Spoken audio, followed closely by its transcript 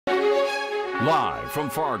Live from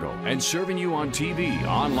Fargo and serving you on TV,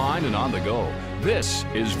 online, and on the go. This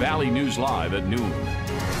is Valley News Live at noon.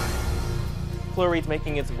 Flurries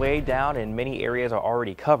making its way down and many areas are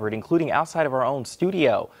already covered, including outside of our own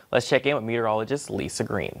studio. Let's check in with meteorologist Lisa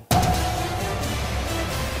Green.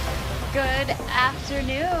 Good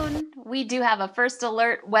afternoon. We do have a first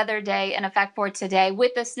alert weather day in effect for today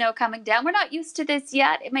with the snow coming down. We're not used to this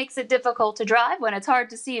yet. It makes it difficult to drive when it's hard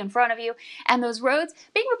to see in front of you. And those roads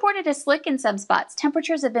being reported as slick in some spots.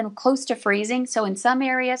 Temperatures have been close to freezing. So in some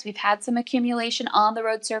areas, we've had some accumulation on the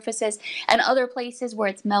road surfaces and other places where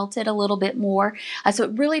it's melted a little bit more. So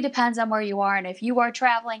it really depends on where you are. And if you are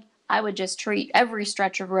traveling, I would just treat every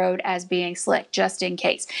stretch of road as being slick, just in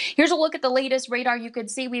case. Here's a look at the latest radar. You can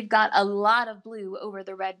see we've got a lot of blue over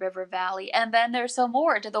the Red River Valley, and then there's some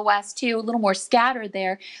more to the west too, a little more scattered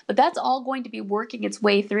there, but that's all going to be working its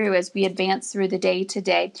way through as we advance through the day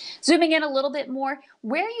today. Zooming in a little bit more,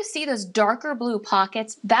 where you see those darker blue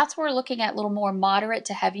pockets, that's where we're looking at a little more moderate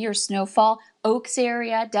to heavier snowfall. Oaks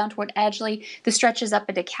area down toward Edgeley. The stretches up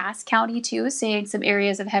into Cass County too, seeing some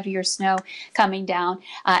areas of heavier snow coming down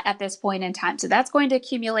at this point in time. So that's going to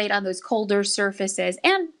accumulate on those colder surfaces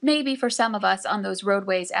and maybe for some of us on those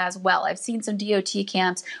roadways as well. I've seen some DOT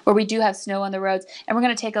camps where we do have snow on the roads, and we're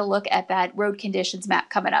going to take a look at that road conditions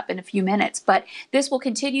map coming up in a few minutes. But this will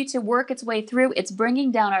continue to work its way through. It's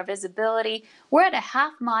bringing down our visibility. We're at a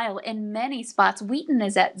half mile in many spots. Wheaton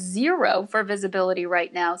is at 0 for visibility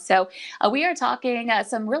right now. So we are talking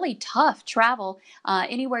some really tough travel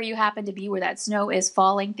anywhere you happen to be where that snow is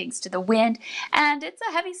falling thanks to the wind. And it's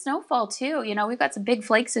a heavy snowfall too. You know, we've got some big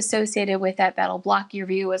flakes associated with that that'll block your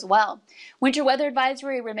view as well. Winter weather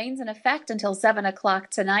advisory remains in effect until 7 o'clock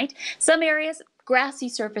tonight. Some areas, grassy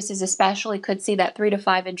surfaces especially, could see that 3 to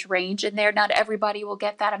 5 inch range in there. Not everybody will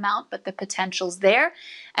get that amount, but the potential's there.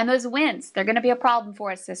 And those winds, they're going to be a problem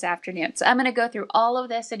for us this afternoon. So I'm going to go through all of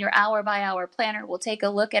this in your hour-by-hour planner. We'll take a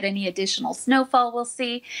look at any additional snowfall we'll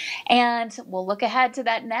see, and we'll look ahead to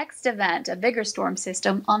that next event, a bigger storm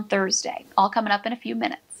system on Thursday. All coming up in a few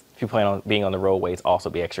minutes. If you plan on being on the roadways, also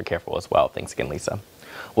be extra careful as well. Thanks again, Lisa.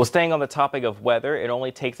 Well, staying on the topic of weather, it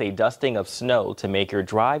only takes a dusting of snow to make your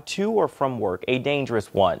drive to or from work a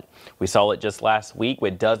dangerous one. We saw it just last week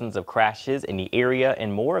with dozens of crashes in the area,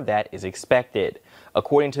 and more of that is expected.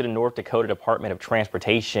 According to the North Dakota Department of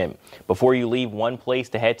Transportation, before you leave one place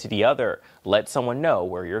to head to the other, let someone know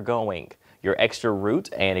where you're going, your extra route,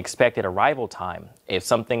 and expected arrival time. If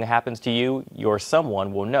something happens to you, your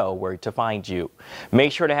someone will know where to find you.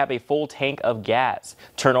 Make sure to have a full tank of gas.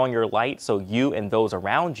 Turn on your lights so you and those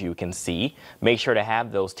around you can see. Make sure to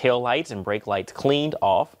have those tail lights and brake lights cleaned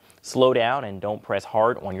off. Slow down and don't press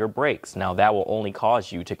hard on your brakes. Now that will only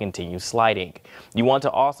cause you to continue sliding. You want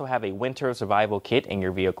to also have a winter survival kit in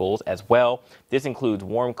your vehicles as well. This includes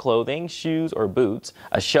warm clothing, shoes or boots,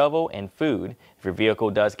 a shovel, and food. If your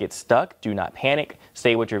vehicle does get stuck, do not panic.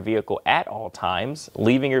 Stay with your vehicle at all times.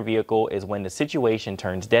 Leaving your vehicle is when the situation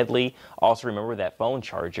turns deadly. Also remember that phone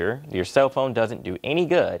charger. Your cell phone doesn't do any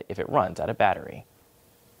good if it runs out of battery.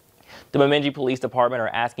 The Bemidji Police Department are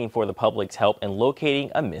asking for the public's help in locating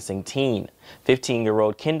a missing teen.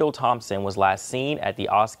 15-year-old Kendall Thompson was last seen at the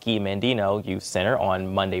Oski Mandino Youth Center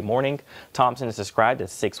on Monday morning. Thompson is described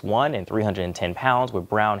as 6'1" and 310 pounds with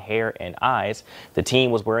brown hair and eyes. The teen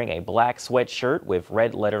was wearing a black sweatshirt with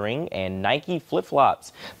red lettering and Nike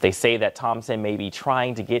flip-flops. They say that Thompson may be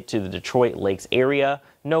trying to get to the Detroit Lakes area.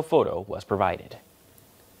 No photo was provided.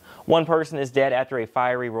 One person is dead after a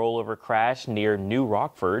fiery rollover crash near New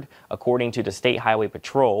Rockford. According to the State Highway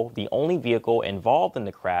Patrol, the only vehicle involved in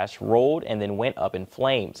the crash rolled and then went up in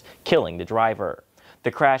flames, killing the driver.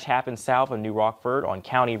 The crash happened south of New Rockford on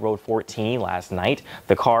County Road 14 last night.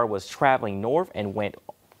 The car was traveling north and went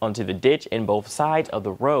onto the ditch in both sides of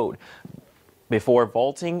the road before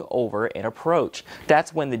vaulting over an approach.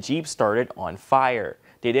 That's when the Jeep started on fire.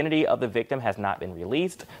 The identity of the victim has not been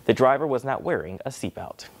released. The driver was not wearing a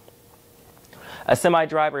seatbelt. A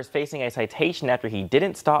semi-driver is facing a citation after he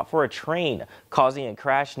didn't stop for a train, causing a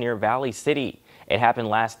crash near Valley City. It happened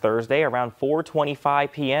last Thursday around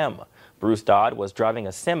 4:25 p.m. Bruce Dodd was driving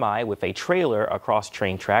a semi with a trailer across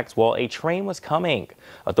train tracks while a train was coming.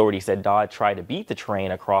 Authorities said Dodd tried to beat the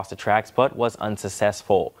train across the tracks but was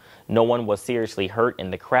unsuccessful. No one was seriously hurt in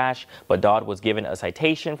the crash, but Dodd was given a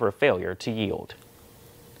citation for failure to yield.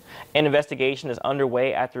 An investigation is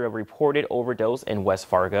underway after a reported overdose in West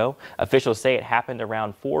Fargo. Officials say it happened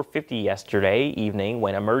around 4:50 yesterday evening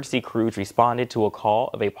when emergency crews responded to a call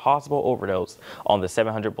of a possible overdose on the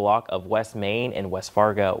 700 block of West Main in West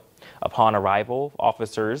Fargo. Upon arrival,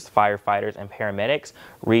 officers, firefighters, and paramedics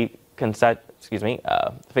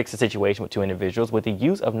fix the situation with 2 individuals with the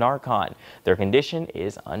use of Narcan. Their condition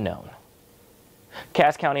is unknown.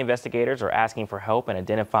 Cass County investigators are asking for help in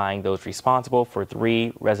identifying those responsible for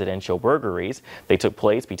 3 residential burglaries. They took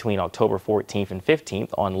place between October 14th and 15th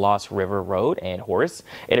on Lost River Road and Horace.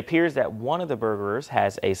 It appears that one of the burglars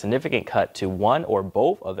has a significant cut to one or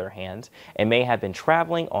both of their hands and may have been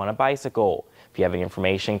traveling on a bicycle. If you have any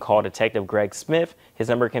information, call Detective Greg Smith. His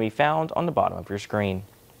number can be found on the bottom of your screen.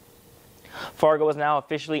 Fargo is now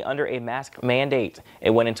officially under a mask mandate.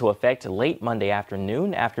 It went into effect late Monday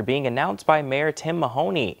afternoon after being announced by Mayor Tim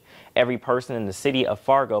Mahoney. Every person in the city of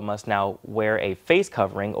Fargo must now wear a face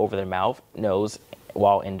covering over their mouth, nose,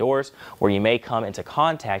 while indoors, where you may come into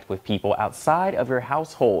contact with people outside of your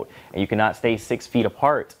household, and you cannot stay 6 feet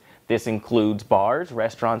apart. This includes bars,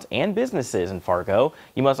 restaurants, and businesses in Fargo.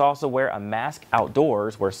 You must also wear a mask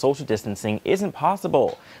outdoors where social distancing isn't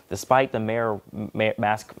possible. Despite the mayor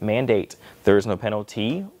mask mandate, there is no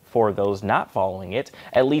penalty for those not following it.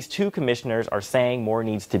 At least 2 commissioners are saying more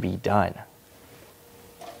needs to be done.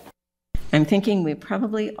 I'm thinking we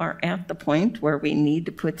probably are at the point where we need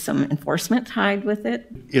to put some enforcement tied with it.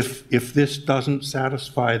 If this doesn't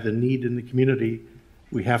satisfy the need in the community,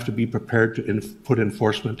 we have to be prepared to put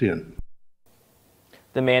enforcement in.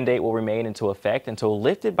 The mandate will remain into effect until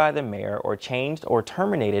lifted by the mayor or changed or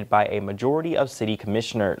terminated by a majority of city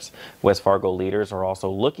commissioners. West Fargo leaders are also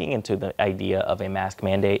looking into the idea of a mask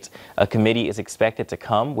mandate. A committee is expected to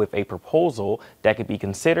come with a proposal that could be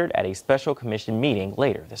considered at a special commission meeting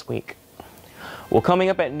later this week. Well, coming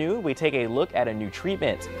up at noon, we take a look at a new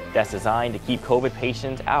treatment that's designed to keep COVID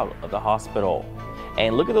patients out of the hospital.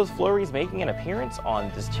 And look at those flurries making an appearance on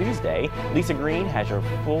this Tuesday. Lisa Green has your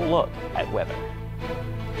full look at weather.